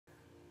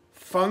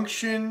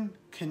Function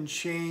can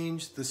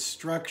change the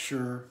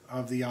structure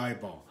of the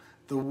eyeball.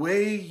 The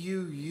way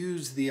you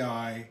use the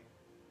eye,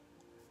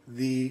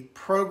 the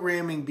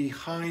programming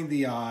behind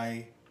the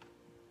eye,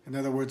 in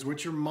other words,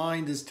 what your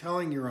mind is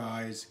telling your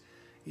eyes,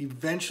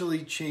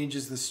 eventually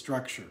changes the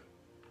structure.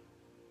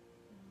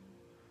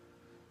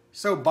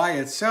 So by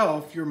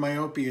itself, your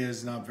myopia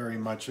is not very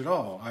much at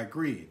all. I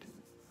agreed.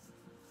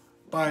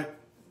 But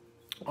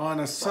on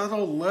a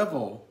subtle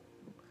level,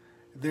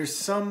 there's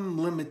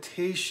some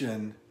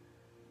limitation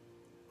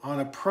on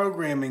a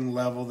programming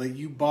level that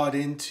you bought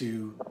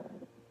into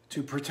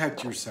to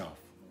protect yourself.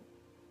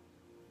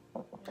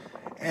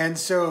 And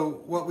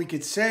so what we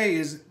could say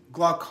is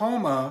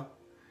glaucoma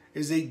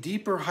is a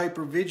deeper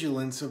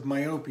hypervigilance of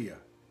myopia.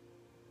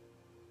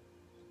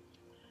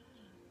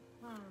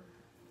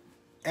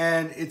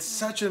 And it's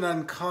such an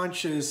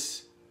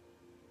unconscious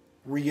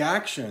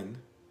reaction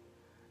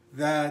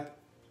that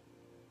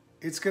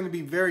it's going to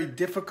be very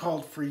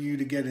difficult for you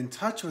to get in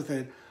touch with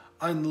it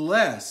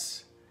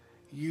unless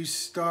you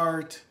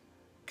start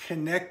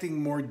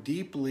connecting more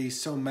deeply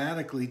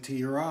somatically to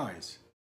your eyes.